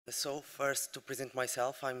So first, to present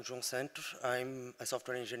myself, I'm João Santos. I'm a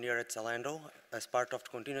software engineer at Zalando as part of the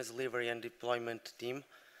continuous delivery and deployment team.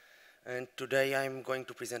 And today I'm going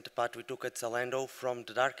to present the path we took at Zalando from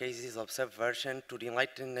the dark ages of subversion to the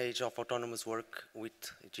enlightened age of autonomous work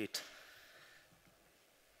with Git.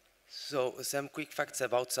 So some quick facts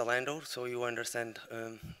about Zalando so you understand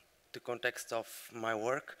the context of my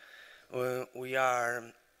work. We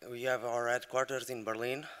have our headquarters in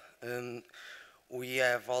Berlin. We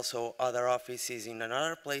have also other offices in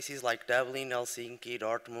other places like Dublin, Helsinki,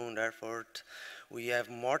 Dortmund, Erfurt. We have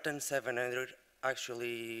more than 700,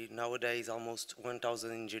 actually nowadays almost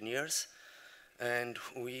 1,000 engineers. And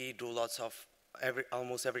we do lots of,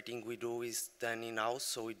 almost everything we do is done in-house,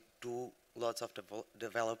 so we do lots of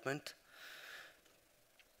development.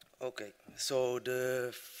 Okay, so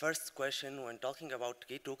the first question when talking about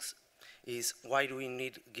git-hooks is why do we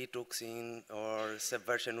need git-hooks or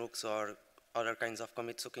subversion hooks or other kinds of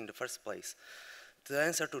commit hook in the first place? The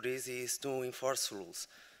answer to this is to enforce rules.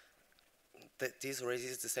 This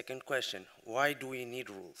raises the second question. Why do we need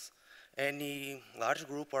rules? Any large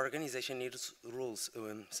group or organization needs rules.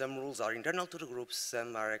 Some rules are internal to the groups,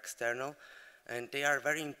 some are external, and they are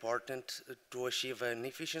very important to achieve an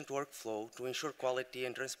efficient workflow to ensure quality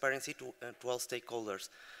and transparency to all stakeholders.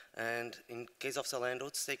 And in case of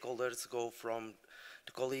Zalando, stakeholders go from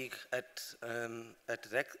the colleague at the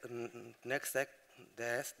next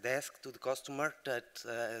desk to the customer that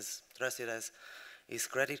is trusted as his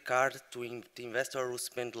credit card to the investor who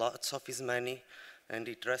spent lots of his money and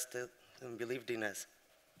he trusted and believed in us.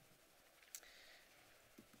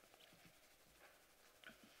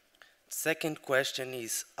 Second question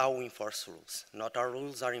is how we enforce rules. Not all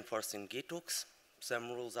rules are enforced in git-hooks.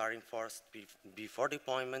 Some rules are enforced before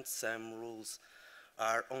deployment. Some rules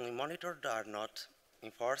are only monitored, are not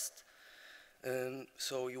enforced.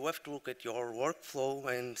 So you have to look at your workflow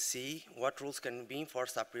and see what rules can be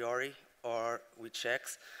enforced a priori or with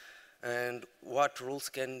checks, and what rules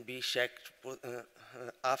can be checked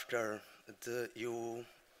after you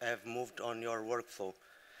have moved on your workflow.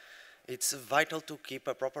 It's vital to keep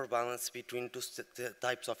a proper balance between two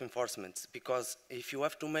types of enforcements, because if you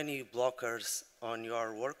have too many blockers on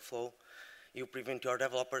your workflow, you prevent your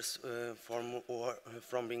developers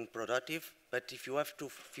from being productive. But if you have too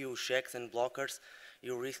few checks and blockers,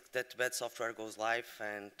 you risk that bad software goes live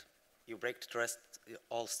and you break the trust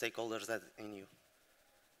all stakeholders that in you.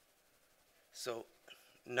 So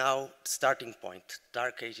now, starting point,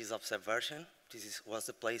 dark ages of subversion. This was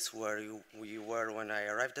the place where we were when I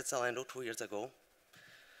arrived at Zalando 2 years ago.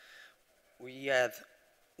 We had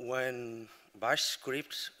one bash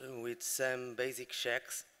script with some basic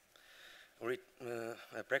checks, a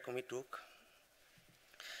pre-commit hook.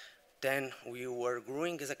 Then we were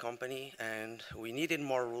growing as a company and we needed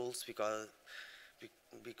more rules because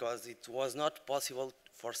it was not possible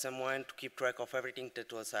for someone to keep track of everything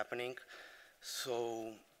that was happening.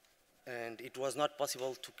 And it was not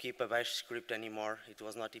possible to keep a bash script anymore. It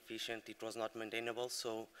was not efficient, it was not maintainable,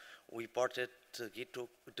 so we ported the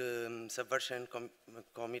subversion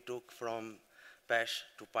commit hook from bash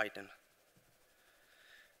to Python.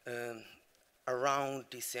 Around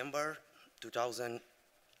December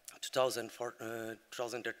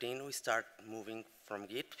 2013, we started moving from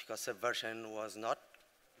Git because subversion was not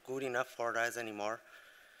good enough for us anymore,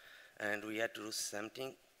 and we had to do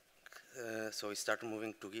something. So we started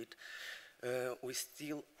moving to Git. We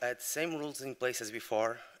still had same rules in place as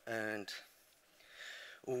before, and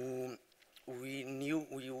we knew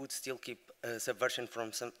we would still keep subversion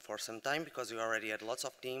for some time because we already had lots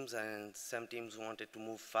of teams, and some teams wanted to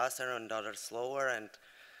move faster and others slower, and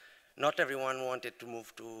not everyone wanted to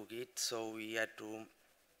move to Git, so we had to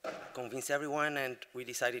convince everyone, and we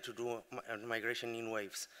decided to do a migration in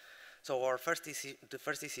waves. So the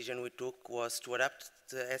first decision we took was to adapt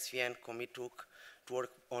the SVN commit hook to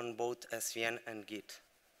work on both SVN and Git.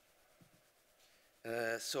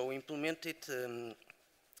 So we implemented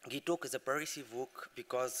Git hook as a pervasive hook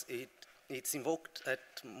because it's invoked at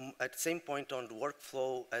the same point on the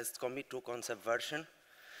workflow as the commit hook on subversion.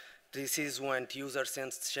 This is when the user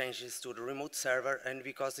sends changes to the remote server, and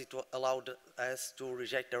because it allowed us to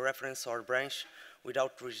reject a reference or branch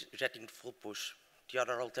without rejecting the full push. The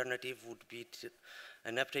other alternative would be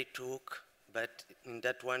an update hook, but in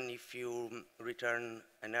that one, if you return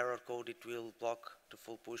an error code, it will block the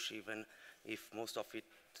full push, even if most of it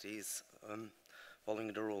is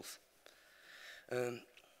following the rules.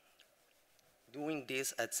 Doing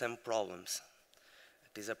this had some problems.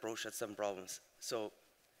 This approach had some problems. So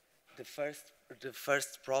the first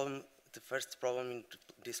problem in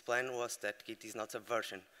this plan was that Git is not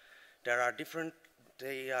subversion. There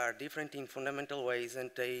they are different in fundamental ways,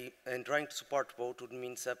 and trying to support both would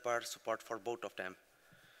mean separate support for both of them.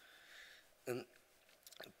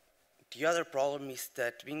 The other problem is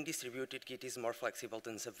that being distributed, Git is more flexible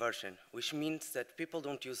than Subversion, which means that people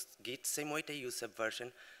don't use Git the same way they use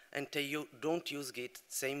Subversion, and they don't use Git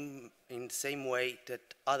in the same way that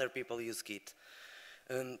other people use Git.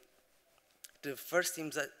 Even the first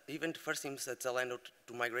teams at Zalando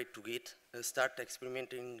to migrate to Git start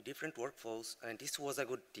experimenting different workflows, and this was a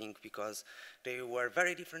good thing because they were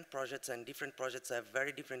very different projects, and different projects have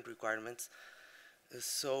very different requirements.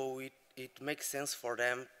 So it makes sense for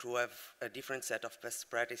them to have a different set of best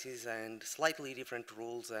practices and slightly different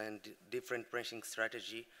rules and different branching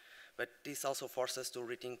strategy. But this also forces us to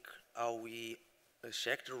rethink how we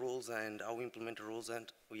check the rules and how we implement the rules, and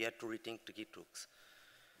we had to rethink the git-hooks.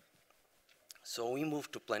 So we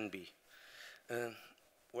moved to plan B,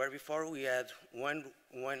 where before we had one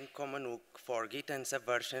common hook for Git and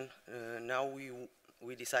Subversion. Now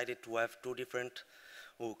we decided to have two different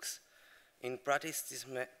hooks. In practice,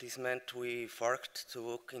 this meant we forked the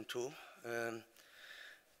hook in two.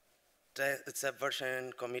 The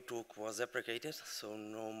Subversion commit hook was deprecated, so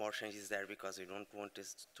no more changes there because we don't want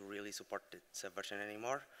this to really support the Subversion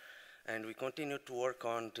anymore. And we continued to work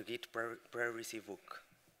on the Git pre-receive hook.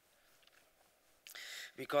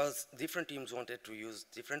 Because different teams wanted to use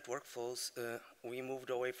different workflows, we moved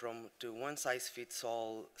away from the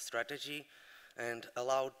one-size-fits-all strategy and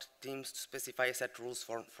allowed teams to specify a set rules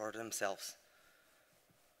for themselves.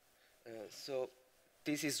 So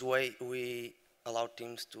this is the way we allow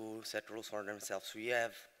teams to set rules for themselves. We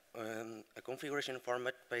have a configuration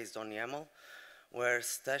format based on YAML, where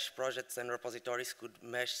stash projects and repositories could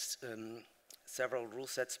mesh several rule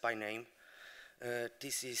sets by name.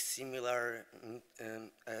 This is similar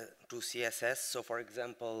to CSS. So for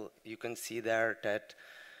example, you can see there that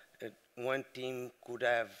one team could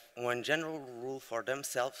have one general rule for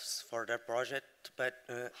themselves, for their project, but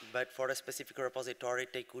for a specific repository,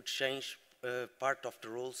 they could change part of the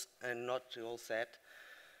rules and not the whole set.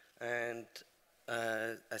 And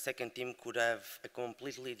a second team could have a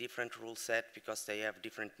completely different rule set because they have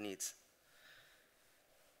different needs.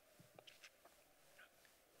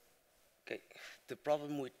 Okay. The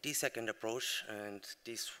problem with this second approach, and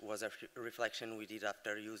this was a reflection we did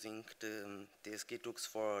after using these git-hooks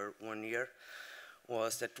for 1 year,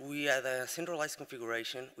 was that we had a centralized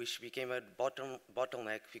configuration which became a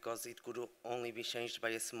bottleneck because it could only be changed by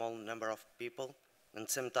a small number of people, and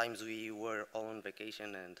sometimes we were all on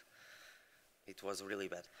vacation and it was really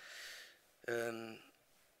bad.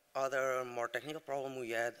 Other more technical problem we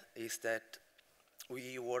had is that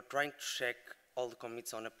we were trying to check all the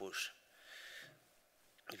commits on a push,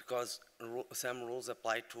 because some rules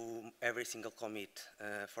apply to every single commit.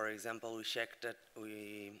 For example, we checked that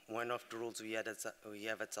one of the rules we have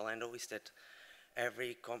at Zalando is that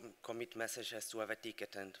every commit message has to have a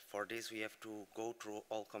ticket, and for this we have to go through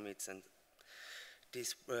all commits, and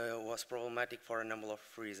this was problematic for a number of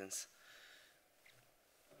reasons.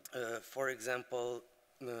 For example,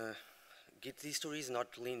 Git history is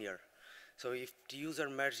not linear. So if the user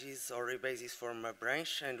merges or rebases from a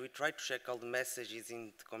branch, and we try to check all the messages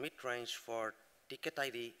in the commit range for ticket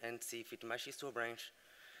ID and see if it matches to a branch,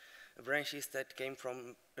 branches that came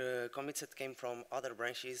from, commits that came from other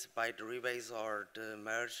branches by the rebase or the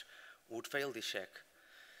merge would fail this check.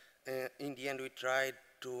 In the end, we tried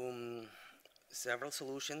several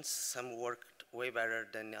solutions. Some worked way better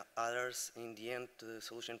than others. In the end, the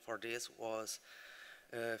solution for this was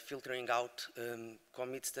filtering out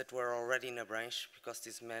commits that were already in a branch, because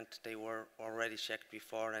this meant they were already checked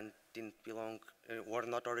before and didn't belong, were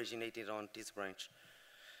not originated on this branch.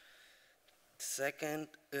 Second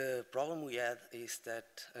problem we had is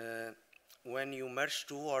that when you merge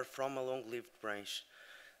to or from a long-lived branch,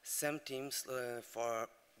 some teams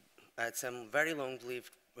had some very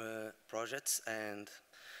long-lived projects, and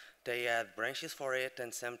they had branches for it,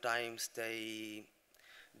 and sometimes they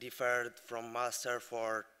deferred from master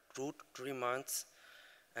for 2 to 3 months,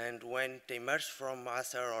 and when they merged from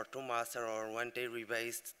master or to master, or when they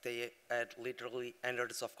rebased, they had literally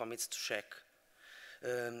hundreds of commits to check.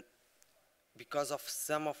 Because of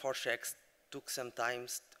some of our checks took some time,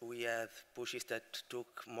 we had pushes that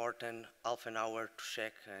took more than half an hour to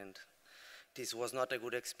check, and this was not a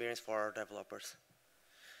good experience for our developers.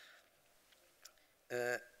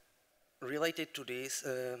 Related to this,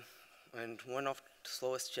 and one of the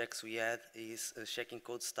slowest checks we had is checking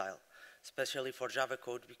code style, especially for Java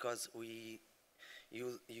code, because we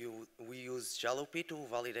use Jalopy to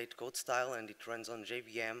validate code style, and it runs on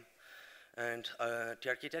JVM. And the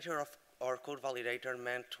architecture of our code validator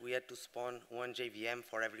meant we had to spawn one JVM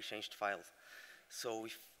for every changed file. So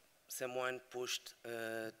if someone pushed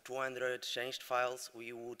 200 changed files,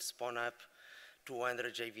 we would spawn up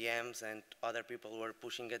 200 JVMs, and other people were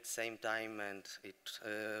pushing at the same time, and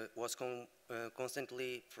it was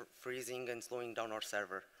constantly freezing and slowing down our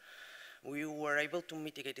server. We were able to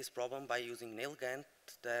mitigate this problem by using Nailgun,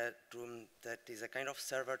 that is a kind of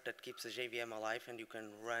server that keeps a JVM alive, and you can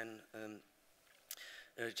run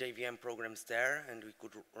JVM programs there, and we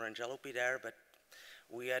could run Jalopy there, but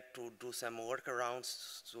we had to do some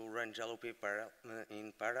workarounds to run Jalopy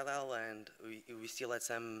in parallel, and we still had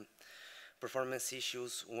some performance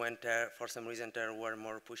issues when for some reason there were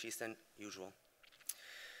more pushes than usual.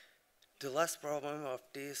 The last problem of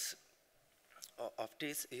this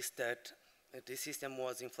is that this system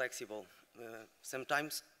was inflexible.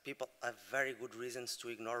 Sometimes people have very good reasons to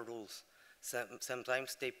ignore rules.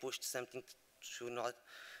 Sometimes they pushed something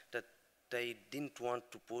that they didn't want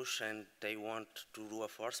to push, and they want to do a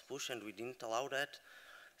force push, and we didn't allow that.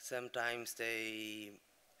 Sometimes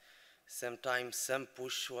some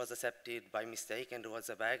push was accepted by mistake and it was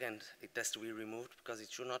a bug, and it has to be removed because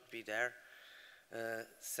it should not be there.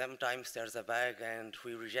 Sometimes there's a bug and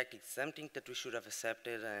we rejected something that we should have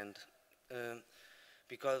accepted, and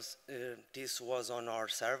because this was on our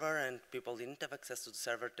server and people didn't have access to the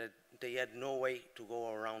server, that they had no way to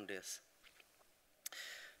go around this.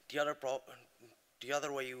 The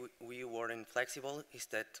other way we were inflexible is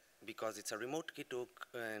that because it's a remote git-hook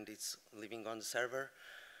and it's living on the server,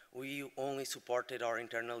 we only supported our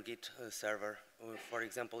internal Git server. For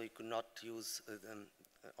example, you could not use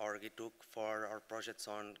our git-hook for our projects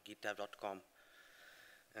on github.com.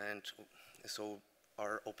 And so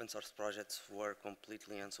our open source projects were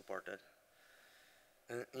completely unsupported.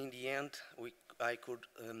 In the end, I could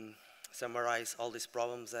summarize all these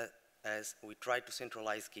problems as we tried to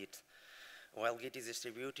centralize Git. While Git is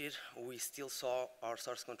distributed, we still saw our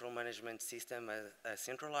source control management system as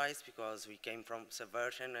centralized because we came from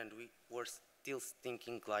Subversion and we were still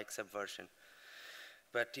thinking like Subversion.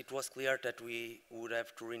 But it was clear that we would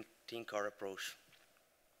have to rethink our approach.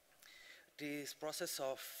 This process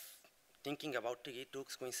of thinking about the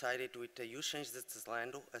git-hooks coincided with a huge change at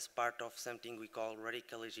Zalando as part of something we call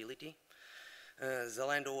radical agility.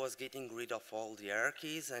 Zalando was getting rid of all the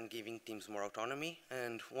hierarchies and giving teams more autonomy,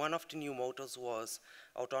 and one of the new mottos was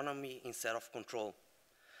autonomy instead of control.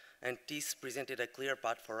 And this presented a clear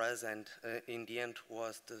path for us, and in the end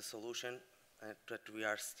was the solution that we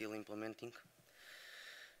are still implementing.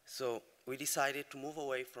 So we decided to move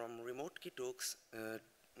away from remote git-hooks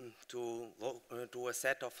to a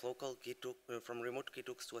set of local git-hooks, from remote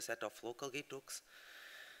git-hooks to a set of local git-hooks.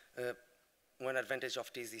 One advantage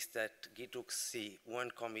of this is that git-hooks see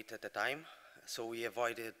one commit at a time, so we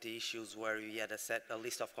avoided the issues where we had a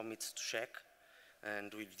list of commits to check,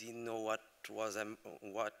 and we didn't know what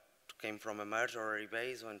came from a merge or a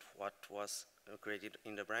rebase and what was created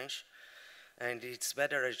in the branch. And it's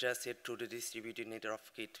better adjusted to the distributed nature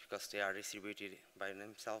of Git because they are distributed by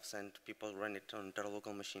themselves and people run it on their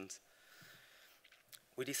local machines.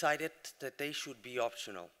 We decided that they should be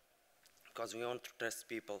optional because we want to trust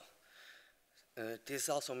people. This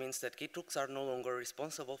also means that git-hooks are no longer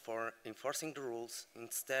responsible for enforcing the rules.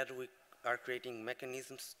 Instead, we are creating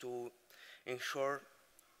mechanisms to ensure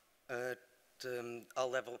all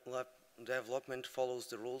level development follows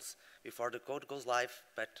the rules before the code goes live,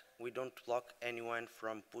 but we don't block anyone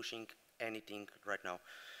from pushing anything right now.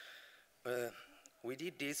 We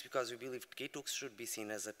did this because we believe git-hooks should be seen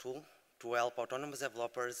as a tool to help autonomous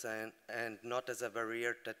developers and not as a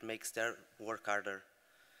barrier that makes their work harder.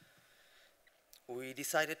 We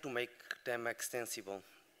decided to make them extensible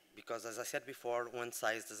because, as I said before, one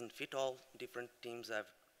size doesn't fit all. Different teams have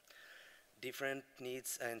different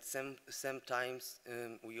needs, and sometimes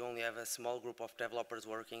we only have a small group of developers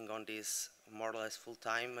working on this more or less full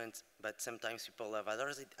time, but sometimes people have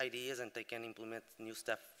other ideas and they can implement new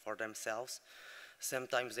stuff for themselves.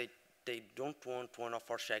 Sometimes they don't want one of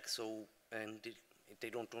our checks, and they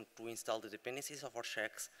don't want to install the dependencies of our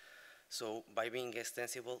checks. So by being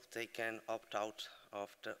extensible, they can opt out of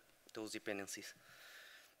those dependencies.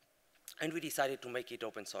 And we decided to make it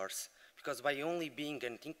open source, because by only being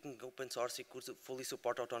and thinking open source, it could fully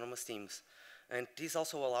support autonomous teams. And this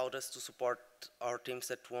also allowed us to support our teams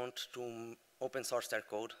that want to open source their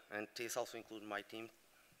code, and this also includes my team.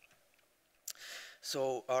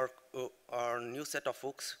 So our new set of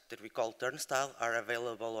hooks that we call Turnstile are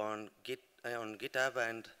available on GitHub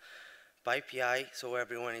and PyPI, so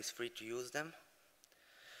everyone is free to use them.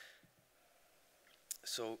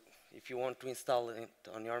 So if you want to install it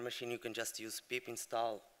on your machine, you can just use pip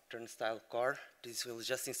install Turnstile core. This will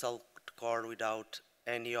just install core without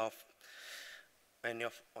any of any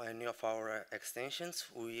of our extensions.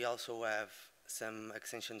 We also have some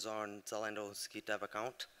extensions on Zalando's GitHub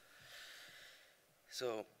account.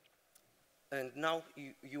 So, and now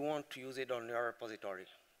you want to use it on your repository.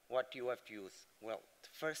 What you have to use? Well, the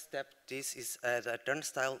first step, this is add a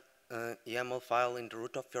turnstile YAML file in the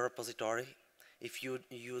root of your repository. If you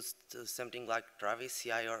used something like Travis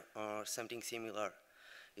CI or something similar,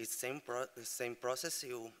 it's the same process.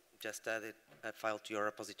 You just add a file to your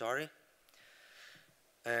repository,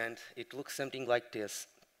 and it looks something like this.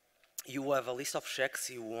 You have a list of checks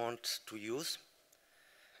you want to use,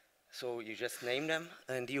 so you just name them,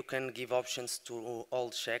 and you can give options to all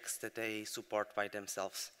checks that they support by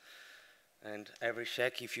themselves. And every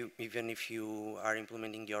check, even if you are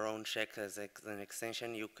implementing your own check as an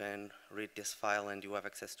extension, you can read this file and you have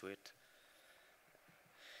access to it.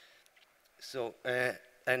 So,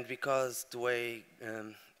 and because the way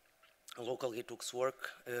local git-hooks work,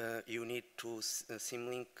 you need to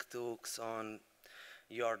symlink the hooks on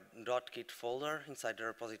your .git folder inside the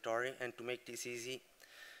repository, and to make this easy,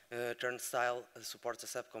 turnstile supports a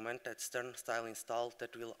subcommand that's turnstile installed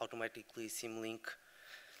that will automatically symlink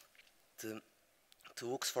the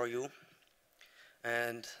hooks for you.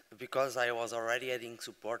 And because I was already adding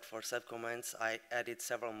support for subcommands, I added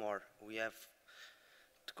several more. We have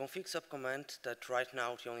the config subcommand that right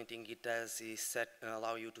now the only thing it does is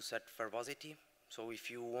allow you to set verbosity. So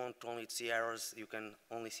if you want to only see errors, you can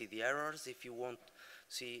only see the errors. If you want to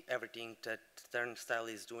see everything that turnstile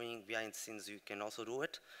is doing behind the scenes, you can also do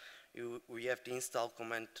it. We have the install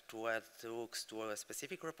command to add the hooks to a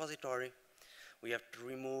specific repository. We have to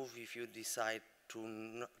remove if you decide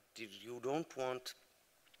you don't want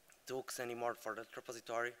the hooks anymore for that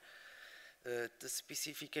repository. The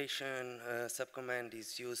specification subcommand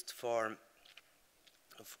is used for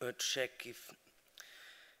to check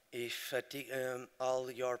if all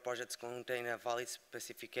your projects contain a valid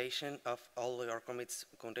specification, all your commits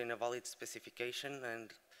contain a valid specification,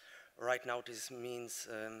 and right now this means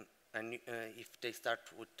if they start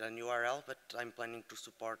with an URL, but I'm planning to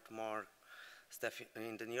support more stuff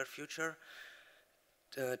in the near future.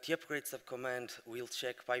 The upgrade subcommand will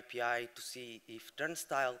check by PI to see if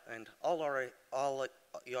turnstile and all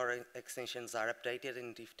your extensions are updated,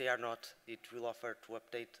 and if they are not, it will offer to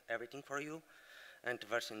update everything for you, and the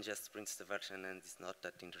version just prints the version, and it's not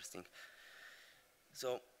that interesting.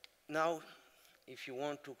 So now, if you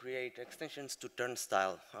want to create extensions to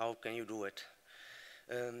turnstile, how can you do it?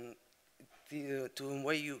 The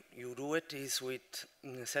way you do it is with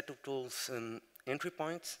set of tools entry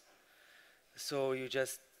points. So you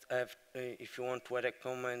just have, if you want to add a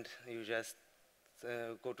command, you just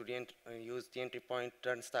go to the use the entry point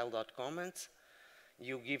turnstile.comments.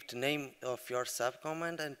 You give the name of your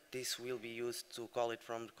subcommand, and this will be used to call it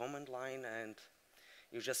from the command line, and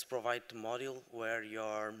you just provide the module where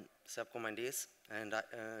your subcommand is, and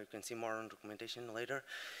you can see more on documentation later.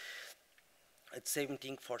 It's same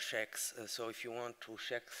thing for checks. So if you want to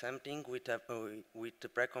check something with the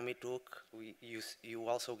pre-commit hook, you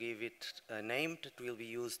also give it a name that will be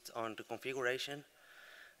used on the configuration,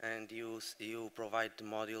 and you provide the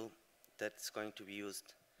module that's going to be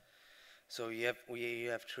used. So we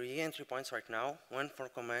have 3 entry points right now: one for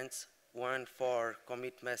commands, one for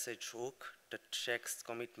commit message hook that checks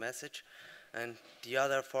commit message, and the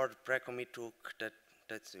other for the pre-commit hook that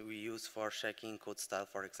we use for checking code style,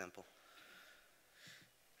 for example.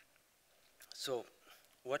 So,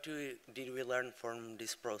 what did we learn from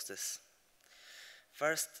this process?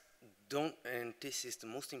 First, and this is the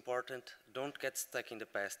most important, don't get stuck in the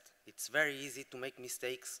past. It's very easy to make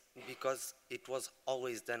mistakes because it was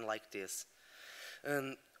always done like this.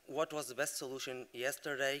 What was the best solution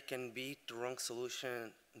yesterday can be the wrong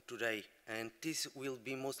solution today, and this will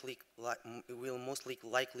most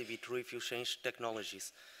likely be true if you change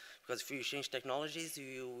technologies. Because if you change technologies,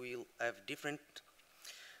 you will have different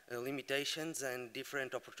limitations and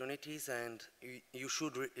different opportunities, and you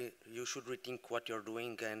should rethink what you're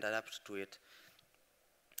doing and adapt to it.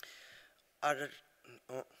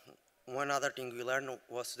 One other thing we learned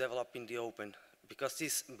was to develop in the open,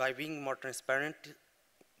 because by being more transparent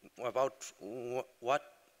about what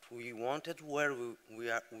we wanted, where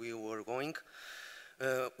we were going,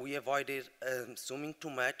 we avoided zooming too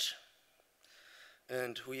much,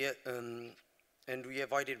 and we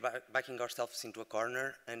avoided backing ourselves into a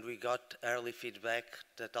corner, and we got early feedback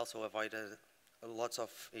that also avoided lots of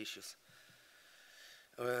issues.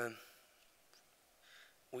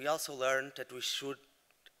 We also learned that we should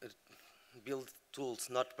build tools,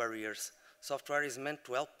 not barriers. Software is meant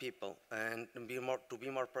to help people and to be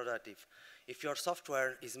more productive. If your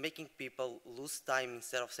software is making people lose time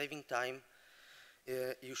instead of saving time,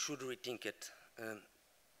 you should rethink it.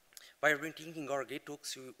 By rethinking our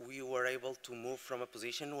git-hooks, we were able to move from a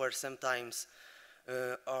position where sometimes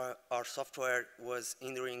our software was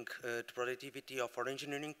hindering the productivity of our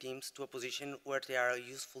engineering teams to a position where they are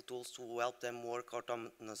useful tools to help them work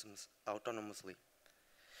autonomously.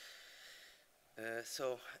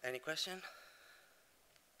 So, any question?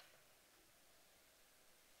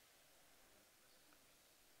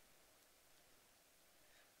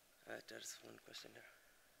 There's one question there.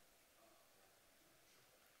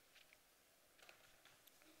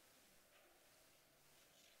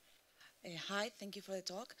 Hi, thank you for the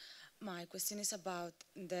talk. My question is about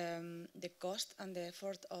the cost and the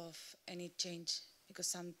effort of any change,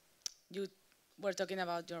 because you were talking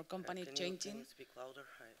about your company changing. Can you speak louder?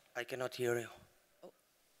 I cannot hear you. Oh,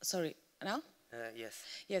 sorry, now? Yes.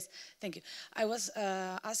 Yes, thank you. I was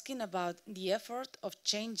asking about the effort of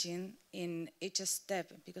changing in each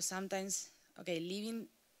step, because sometimes, okay, leaving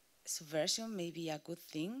subversion may be a good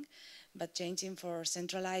thing, but changing for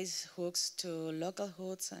centralized hooks to local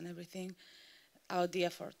hooks and everything, about the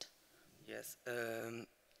effort. Yes.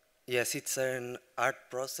 Yes, it's an art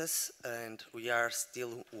process, and we are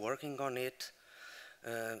still working on it.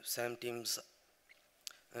 Some teams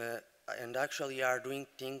and actually are doing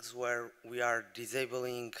things where we are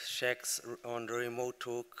disabling checks on the remote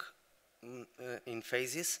hook in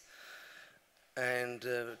phases, and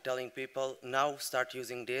telling people now start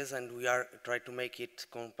using this, and we are trying to make it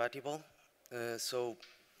compatible. So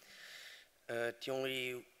the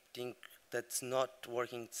only thing that's not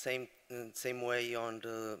working same way on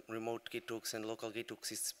the remote git-hooks and local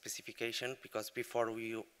git-hooks is specification, because before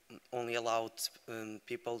we only allowed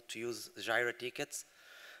people to use Jira tickets,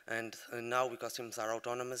 and now because teams are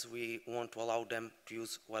autonomous, we want to allow them to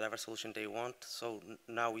use whatever solution they want. So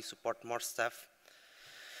now we support more stuff.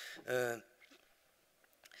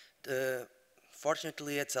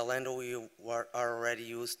 Fortunately, at Zalando, we are already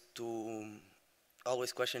used to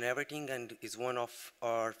always question everything, and is one of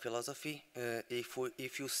our philosophy.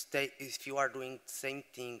 If you are doing the same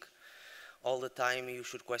thing all the time, you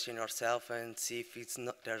should question yourself and see if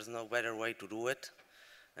there's no better way to do it.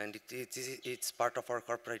 And it's part of our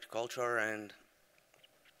corporate culture, and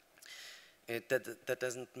that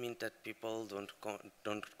doesn't mean that people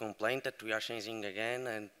don't complain that we are changing again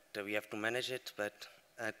and that we have to manage it, but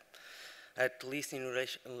at least in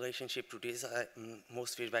relationship to this,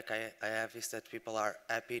 most feedback I have is that people are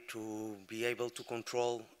happy to be able to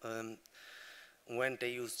control when they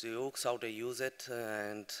use the hooks, how they use it,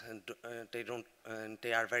 and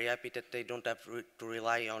they are very happy that they don't have to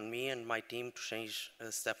rely on me and my team to change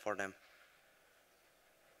stuff for them.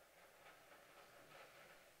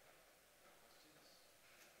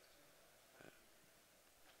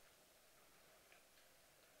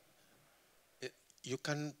 You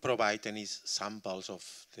can provide any samples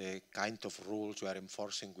of the kind of rules you are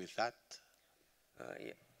enforcing with that?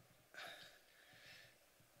 Yeah.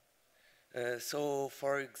 So,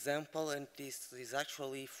 for example, and this is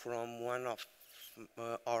actually from one of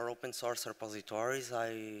our open source repositories,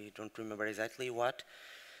 I don't remember exactly what.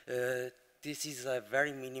 This is a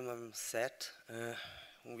very minimum set.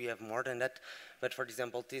 We have more than that, but for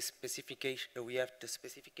example, this specification, we have the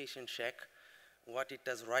specification check. What it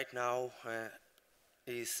does right now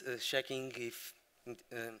is checking if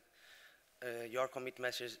your commit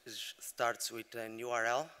message starts with an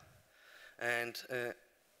URL, and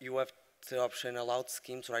you have the option allowed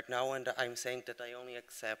schemes right now, and I'm saying that I only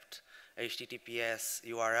accept HTTPS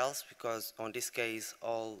URLs, because on this case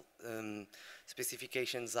all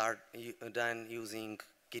specifications are done using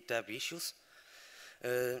GitHub issues.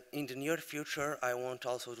 In the near future, I want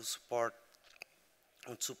also to support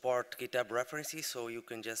GitHub references, so you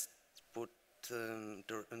can just put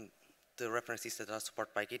the references that are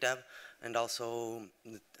supported by GitHub, and also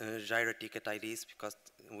Jira ticket IDs, because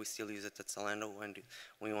we still use it at Zalando, and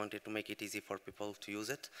we wanted to make it easy for people to use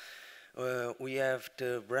it. We have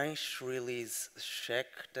the branch release check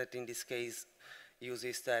that in this case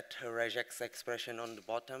uses that regex expression on the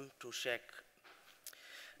bottom to check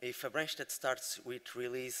if a branch that starts with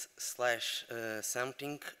release slash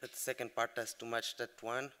something, the second part has to match that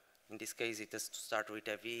one. In this case, it has to start with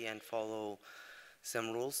a V and follow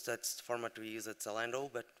some rules. That's the format we use at Zalando,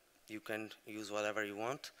 but you can use whatever you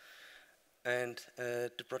want. And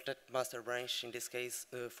the protect master branch, in this case,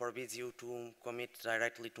 forbids you to commit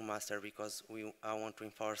directly to master, because I want to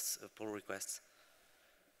enforce pull requests.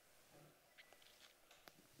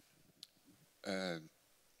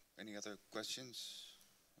 Any other questions?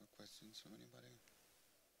 Or questions from anybody?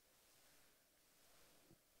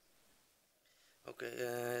 Okay,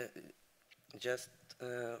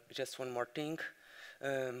 just one more thing.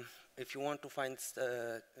 If you want to find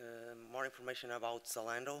more information about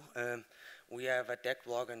Zalando, we have a tech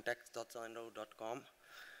blog on tech.zalando.com.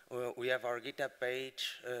 We have our GitHub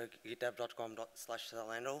page,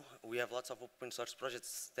 github.com/Zalando. We have lots of open source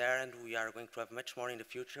projects there, and we are going to have much more in the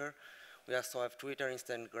future. We also have Twitter,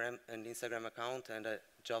 Instagram account, and a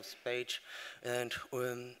jobs page. And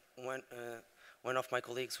one of my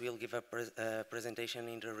colleagues will give a presentation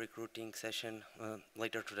in the recruiting session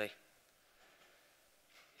later today.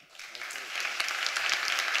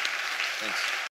 Thanks.